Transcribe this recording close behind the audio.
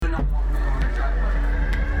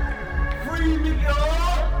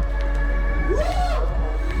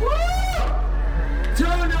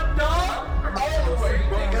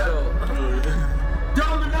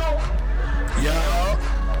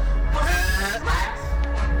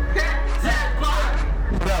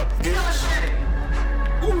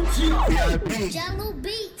me. Jello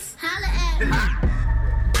Beats, holla at me.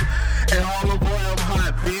 And all of boy, I'm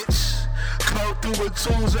hot, bitch. Come through with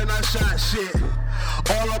tools and I shot shit.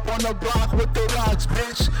 All up on the block with the rocks,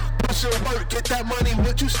 bitch. Push your work, get that money,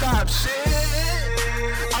 would you stop shit?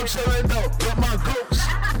 I'm chillin' though with my groups.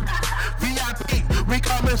 VIP, we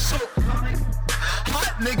coming soon.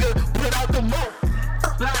 Hot nigga, put out the moat.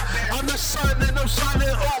 I'm the sun and I'm shining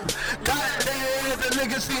on. Goddamn, the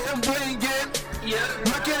niggas see him blingin'.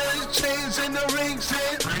 Looking at his chains and the rings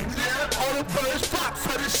in. All the birds pop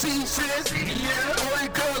for the season. All the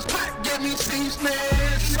girls pop, give me seasoning.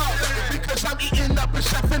 So, because I'm eating up and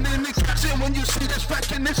chefing in the kitchen. When you see this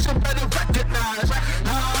recognition, better recognize.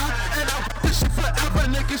 And I'll put this shit forever.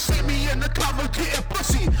 Niggas see me in the cover getting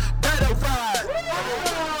pussy. Better ride.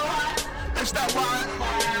 Is that why?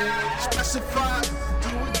 Specified, do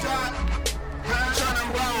or die. Tryna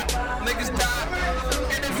ride, niggas die.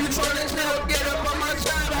 And if you tryna chill, get up on my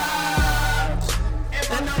trap house.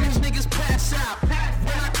 And all these niggas pass out.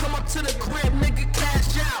 When I come up to the crib, nigga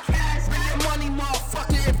cash out. Bring your money,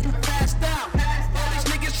 motherfucker, if you passed out. All these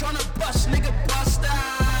niggas tryna bust, nigga bust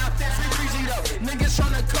out. Free breezy though, niggas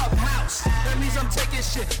tryna cup house. That means I'm taking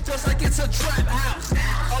shit, just like it's a trap house.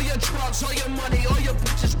 All your drugs, all your money, all your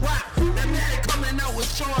bitches whack. That man ain't coming out with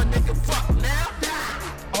Shawn, nigga, fuck now.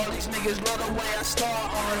 All these niggas love the way I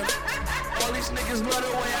start on them. All these niggas love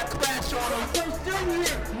the way I crash on them.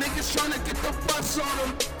 Niggas tryna get the bus on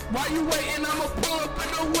them. While you waiting, I'ma pull up in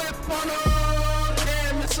the whip on them.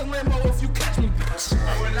 Damn, it's a limo if you catch me, bitch.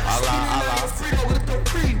 Allah. Frito with the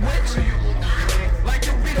free, witch. Like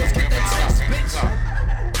Doritos, get that taste, bitch.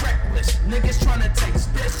 Reckless, niggas tryna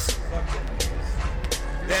taste this.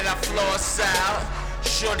 Then I floss out.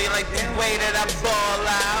 Shorty like the way that I ball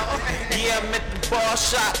out. Yeah, I'm at the ball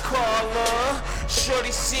shot caller.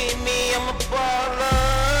 Shorty see me, I'm a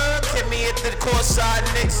baller. Hit me at the courtside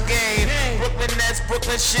Knicks game. Brooklyn Nets,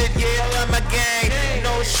 Brooklyn shit, yeah, I love my gang.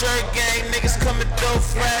 No shirt gang, niggas coming through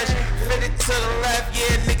fresh. Fit it to the left,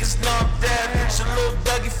 yeah, niggas know I'm dead. Salute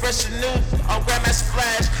Dougie, fresh and new, on Grandma's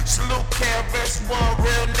Flash. Salute KRS, one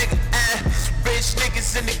real nigga, Rich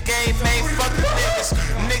niggas in the game, man, fuck the niggas.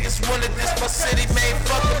 Niggas wanted this, my city, man,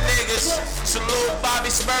 fuck the niggas. Salute Bobby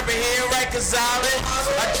Shmurda here, Rikers Island.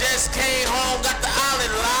 I just came home, got the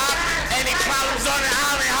island locked. Any problems on the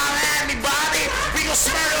island, holla at me, Bobby. We gon'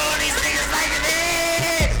 smurder on these niggas like an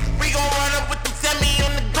egg. We gon' run up with the Femi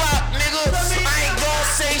on the Glock, nigga. I ain't gon'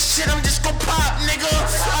 say shit, I'm just gon' pop, nigga.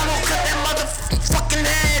 I'm gon' cut that motherfucking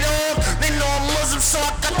head off. They know I'm Muslim, so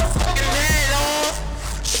I cut the fucking head off.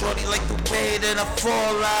 Shorty like the way that I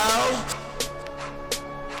fall out.